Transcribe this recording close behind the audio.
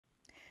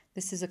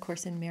This is A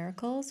Course in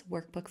Miracles,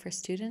 Workbook for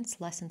Students,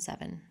 Lesson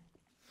 7.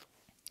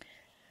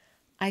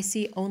 I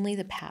see only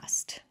the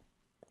past.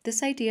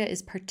 This idea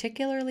is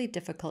particularly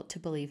difficult to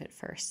believe at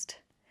first.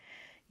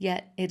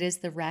 Yet it is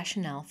the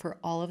rationale for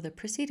all of the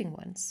preceding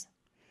ones.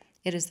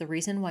 It is the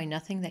reason why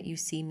nothing that you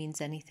see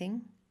means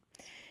anything.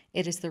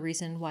 It is the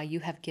reason why you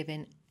have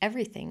given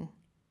everything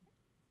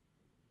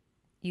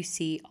you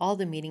see all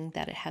the meaning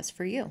that it has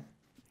for you.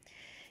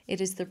 It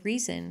is the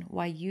reason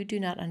why you do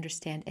not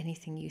understand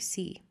anything you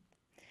see.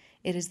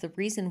 It is the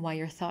reason why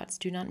your thoughts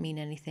do not mean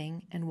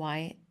anything and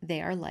why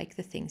they are like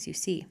the things you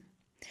see.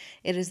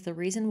 It is the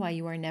reason why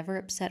you are never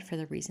upset for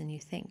the reason you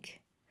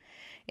think.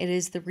 It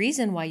is the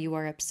reason why you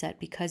are upset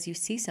because you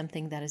see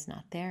something that is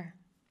not there.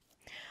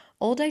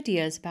 Old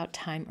ideas about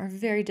time are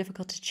very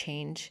difficult to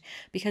change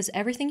because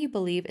everything you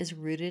believe is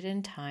rooted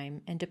in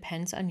time and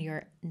depends on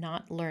your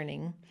not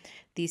learning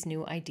these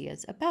new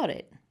ideas about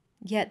it.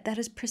 Yet that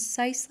is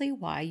precisely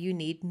why you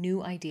need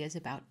new ideas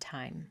about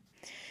time.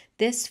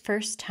 This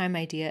first time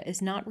idea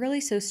is not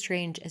really so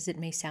strange as it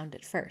may sound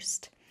at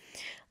first.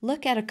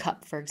 Look at a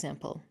cup, for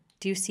example.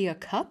 Do you see a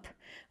cup,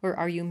 or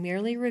are you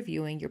merely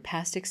reviewing your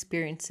past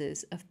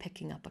experiences of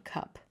picking up a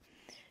cup?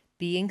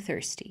 Being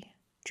thirsty,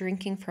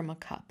 drinking from a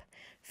cup,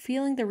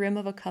 feeling the rim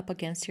of a cup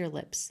against your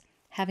lips,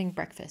 having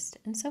breakfast,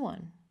 and so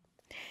on.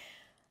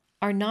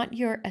 Are not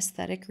your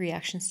aesthetic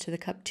reactions to the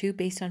cup too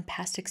based on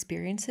past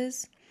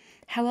experiences?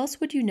 How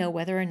else would you know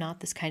whether or not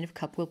this kind of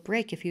cup will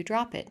break if you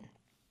drop it?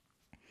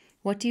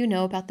 What do you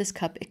know about this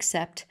cup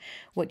except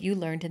what you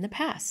learned in the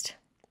past?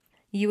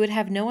 You would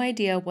have no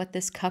idea what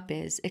this cup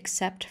is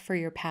except for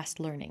your past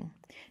learning.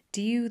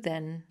 Do you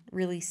then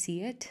really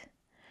see it?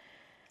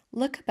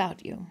 Look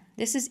about you.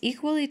 This is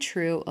equally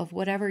true of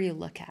whatever you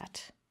look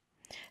at.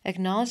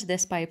 Acknowledge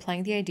this by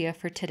applying the idea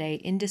for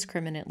today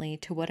indiscriminately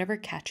to whatever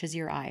catches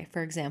your eye.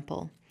 For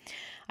example,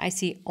 I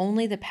see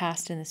only the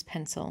past in this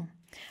pencil.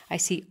 I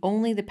see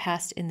only the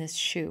past in this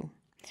shoe.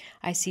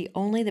 I see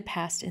only the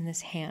past in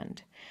this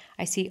hand.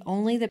 I see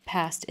only the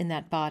past in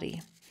that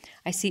body.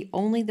 I see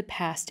only the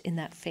past in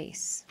that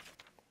face.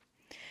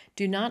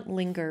 Do not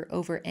linger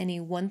over any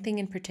one thing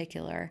in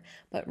particular,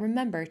 but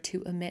remember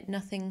to omit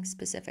nothing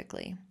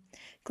specifically.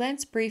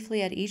 Glance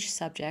briefly at each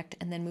subject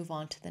and then move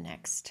on to the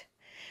next.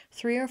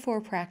 3 or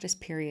 4 practice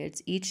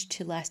periods, each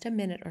to last a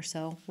minute or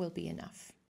so, will be enough.